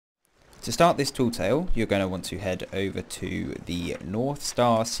To start this tall tale, you're going to want to head over to the North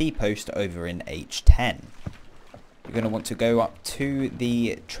Star Sea Post over in H10. You're going to want to go up to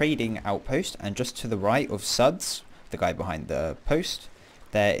the trading outpost, and just to the right of Suds, the guy behind the post,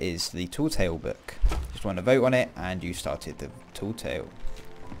 there is the tall tale book. Just want to vote on it and you started the tall tale.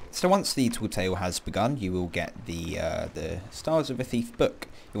 So once the tall tale has begun, you will get the Stars of a Thief book.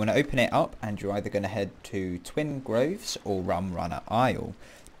 You want to open it up and you're either going to head to Twin Groves or Rum Runner Isle.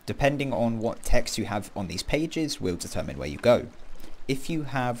 Depending on what text you have on these pages will determine where you go. If you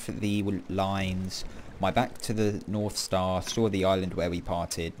have the lines, my back to the North Star, saw the island where we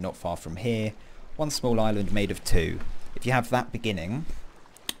parted, not far from here, one small island made of two. If you have that beginning,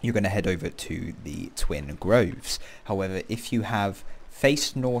 you're going to head over to the Twin Groves. However, if you have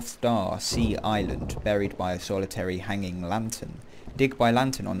face North Star, Sea Island, buried by a solitary hanging lantern, dig by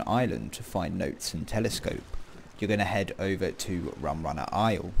lantern on island to find notes and telescope, you're going to head over to Rum Runner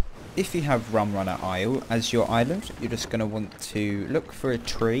Isle. If you have Rum Runner Isle as your island, you're just going to want to look for a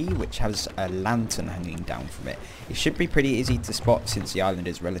tree which has a lantern hanging down from it. It should be pretty easy to spot since the island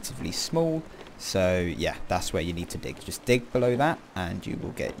is relatively small, so yeah, that's where you need to dig. Just dig below that and you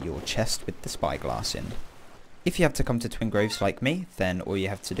will get your chest with the spyglass in. If you have to come to Twin Groves like me, then all you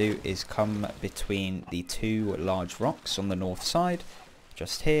have to do is come between the two large rocks on the north side,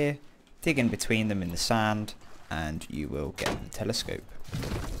 just here, dig in between them in the sand, and you will get the telescope.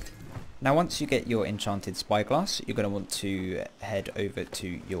 Now once you get your enchanted spyglass, you're going to want to head over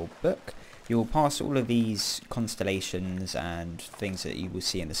to your book. You will pass all of these constellations and things that you will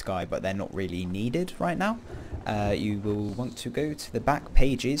see in the sky, but they're not really needed right now. You will want to go to the back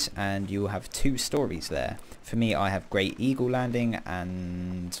pages and you will have two stories there. For me, I have Great Eagle Landing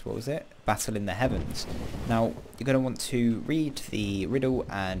and, what was it? Battle in the Heavens. Now, you're going to want to read the riddle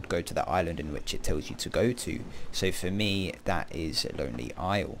and go to the island in which it tells you to go to. So for me, that is Lonely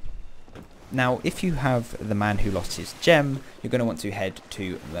Isle. Now, if you have the man who lost his gem, you're going to want to head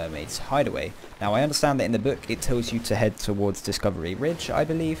to Mermaid's Hideaway. Now, I understand that in the book it tells you to head towards Discovery Ridge, I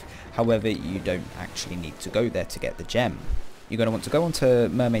believe. However, you don't actually need to go there to get the gem. You're going to want to go onto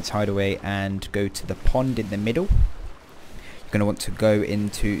Mermaid's Hideaway and go to the pond in the middle. You're going to want to go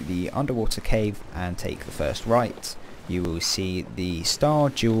into the underwater cave and take the first right. You will see the star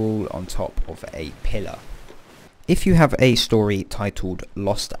jewel on top of a pillar. If you have a story titled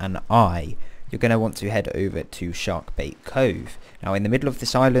Lost an Eye, you're going to want to head over to Sharkbait Cove. Now in the middle of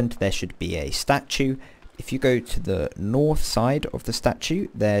this island there should be a statue. If you go to the north side of the statue,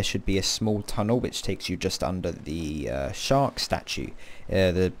 there should be a small tunnel which takes you just under the shark statue.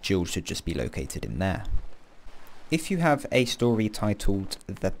 The jewel should just be located in there. If you have a story titled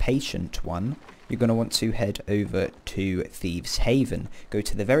The Patient One, you're going to want to head over to Thieves Haven. Go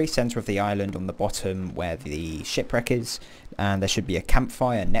to the very centre of the island on the bottom where the shipwreck is, and there should be a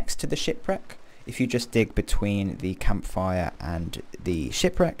campfire next to the shipwreck. If you just dig between the campfire and the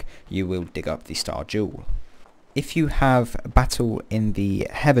shipwreck, you will dig up the star jewel. If you have Battle in the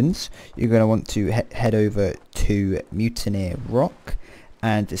Heavens, you're going to want to head over to Mutineer Rock,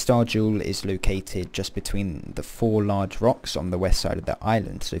 and the star jewel is located just between the four large rocks on the west side of the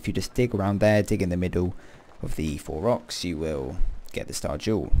island. So if you just dig around there, dig in the middle of the four rocks, you will get the star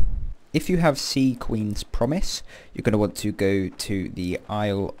jewel. If you have Sea Queen's Promise, you're going to want to go to the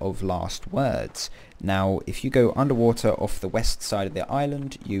Isle of Last Words. Now if you go underwater off the west side of the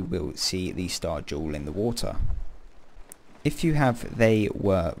island, you will see the star jewel in the water. If you have They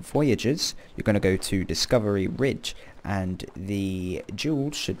Were Voyagers, you're going to go to Discovery Ridge, and the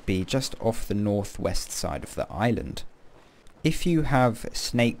jewel should be just off the northwest side of the island. If you have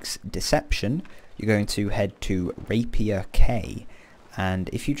Snake's Deception, you're going to head to Rapier Cay, and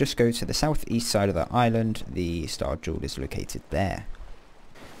if you just go to the southeast side of the island, the star jewel is located there.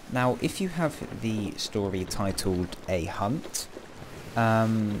 Now if you have the story titled A Hunt,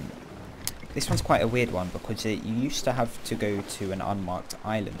 this one's quite a weird one because you used to have to go to an unmarked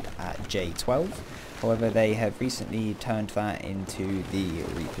island at J12. However, they have recently turned that into the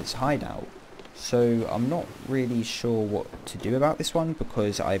Reaper's Hideout. So I'm not really sure what to do about this one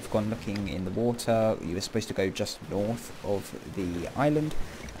because I've gone looking in the water. You were supposed to go just north of the island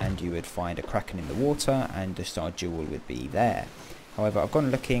and you would find a kraken in the water and the star jewel would be there. However, I've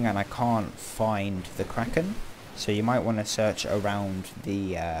gone looking and I can't find the kraken. So you might want to search around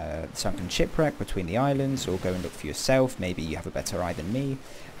the sunken shipwreck between the islands, or go and look for yourself. Maybe you have a better eye than me.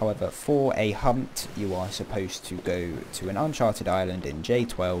 However, for a hunt, you are supposed to go to an uncharted island in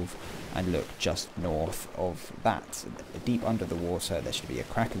J12 and look just north of that. Deep under the water, there should be a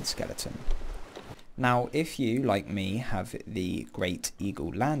kraken skeleton. Now, if you, like me, have the Great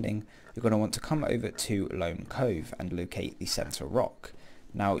Eagle Landing, you're going to want to come over to Lone Cove and locate the centre rock.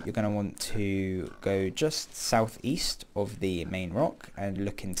 Now you're going to want to go just southeast of the main rock and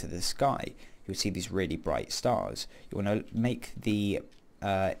look into the sky. You'll see these really bright stars. You want to make the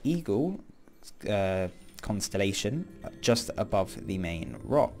eagle constellation just above the main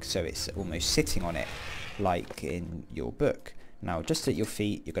rock, so it's almost sitting on it like in your book. Now just at your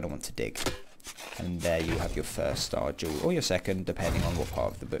feet you're going to want to dig, and there you have your first star jewel, or your second depending on what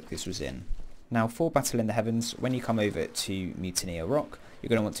part of the book this was in. Now for Battle in the Heavens, when you come over to Mutineer Rock, you're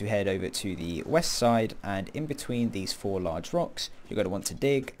going to want to head over to the west side, and in between these 4 large rocks you're going to want to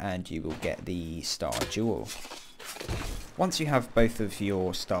dig and you will get the star jewel. Once you have both of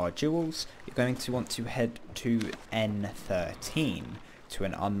your star jewels, you're going to want to head to N13, to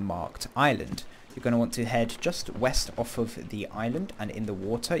an unmarked island. You're going to want to head just west off of the island, and in the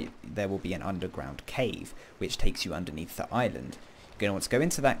water there will be an underground cave which takes you underneath the island. You're going to want to go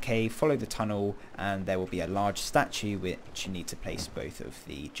into that cave, follow the tunnel, and there will be a large statue which you need to place both of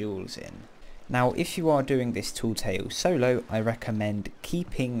the jewels in. Now if you are doing this tall tale solo, I recommend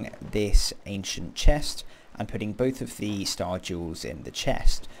keeping this ancient chest and putting both of the star jewels in the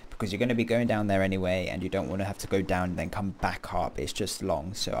chest, because you're going to be going down there anyway and you don't want to have to go down and then come back up. It's just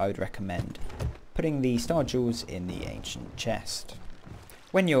long, so I would recommend putting the star jewels in the ancient chest.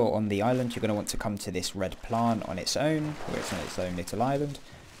 When you're on the island, you're going to want to come to this red plant on its own, where it's on its own little island.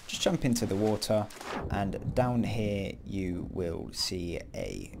 Just jump into the water, and down here you will see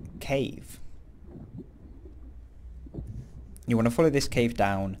a cave. You want to follow this cave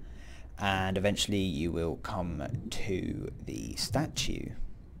down, and eventually you will come to the statue.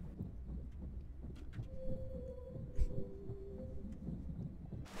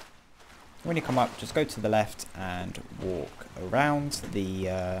 When you come up, just go to the left and walk around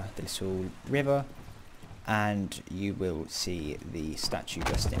the little river, and you will see the statue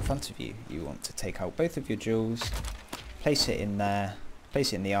just in front of you. You want to take out both of your jewels, place it in there,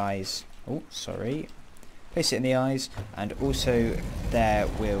 place it in the eyes. Oh, sorry. Place it in the eyes, and also there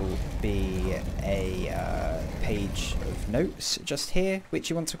will be a page of notes just here which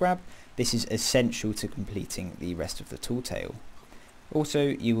you want to grab. This is essential to completing the rest of the tall tale. Also,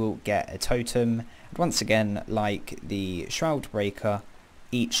 you will get a totem, and once again, like the Shroud Breaker,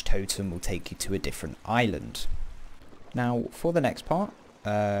 each totem will take you to a different island. Now, for the next part,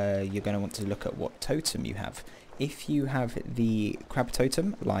 you're going to want to look at what totem you have. If you have the crab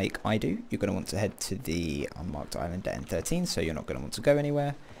totem, like I do, you're going to want to head to the unmarked island at N13, so you're not going to want to go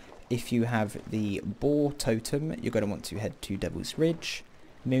anywhere. If you have the boar totem, you're going to want to head to Devil's Ridge,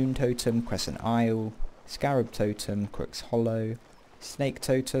 moon totem, Crescent Isle, scarab totem, Crook's Hollow, snake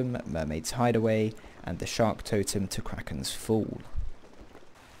totem, Mermaid's Hideaway, and the shark totem to Kraken's Fall.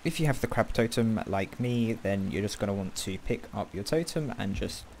 If you have the crab totem like me, then you're just going to want to pick up your totem and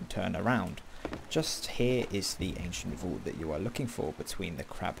just turn around. Just here is the ancient vault that you are looking for between the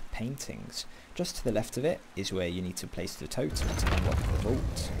crab paintings. Just to the left of it is where you need to place the totem to unlock the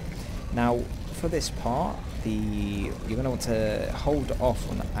vault. Now for this part, you're going to want to hold off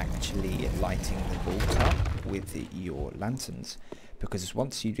on actually lighting the vault up with your lanterns, because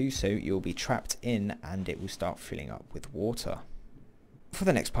once you do so you'll be trapped in and it will start filling up with water. For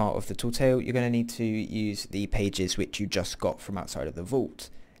the next part of the tall tale, you're going to need to use the pages which you just got from outside of the vault.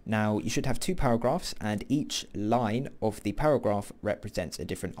 Now you should have 2 paragraphs, and each line of the paragraph represents a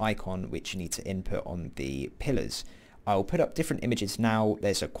different icon which you need to input on the pillars. I'll put up different images now.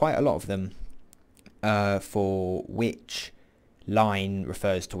 There's quite a lot of them for which line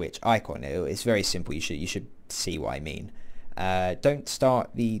refers to which icon. It's very simple. You should see what I mean. Don't start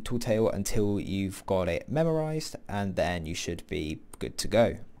the tall tale until you've got it memorized, and then you should be good to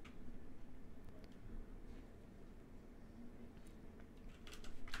go.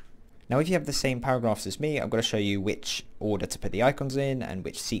 Now if you have the same paragraphs as me, I'm going to show you which order to put the icons in and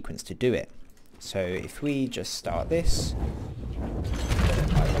which sequence to do it. So if we just start this,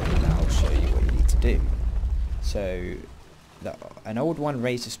 I will now show you what you need to do. So an old one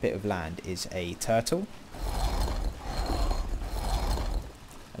raised a spit of land is a turtle.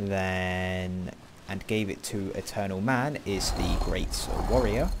 Then, and gave it to Eternal Man is the Great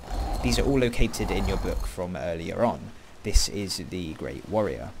Warrior. These are all located in your book from earlier on. This is the Great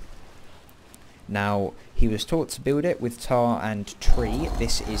Warrior. Now, he was taught to build it with tar and tree.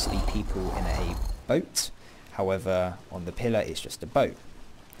 This is the people in a boat. However, on the pillar it's just a boat.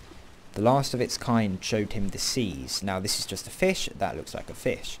 The last of its kind showed him the seas. Now this is just a fish. That looks like a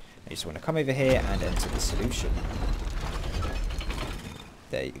fish. I just want to come over here and enter the solution.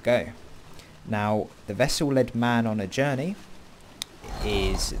 There you go. Now, the vessel led man on a journey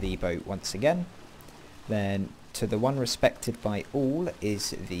is the boat once again. Then, to the one respected by all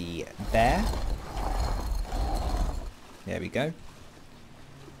is the bear. There we go.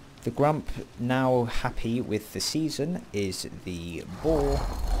 The grump, now happy with the season, is the boar,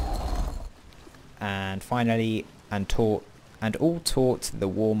 and finally, and all taught the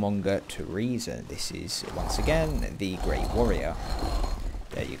warmonger to reason. This is once again the great warrior.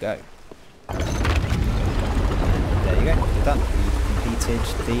 There you go. And there you go, you're done. You've completed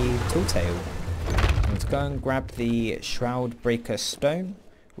the tall tale. Let's go and grab the shroud breaker stone,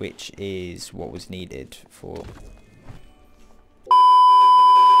 which is what was needed for.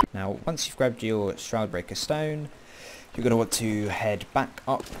 Now, once you've grabbed your shroud breaker stone, you're going to want to head back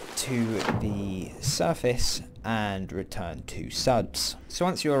up to the surface and return to Suds. So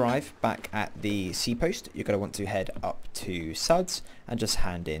once you arrive back at the sea post, you're going to want to head up to Suds and just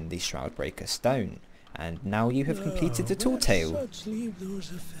hand in the shroud breaker stone. And now you have completed the tall tale. Suds leave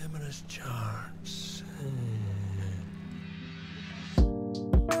those ephemeris charts.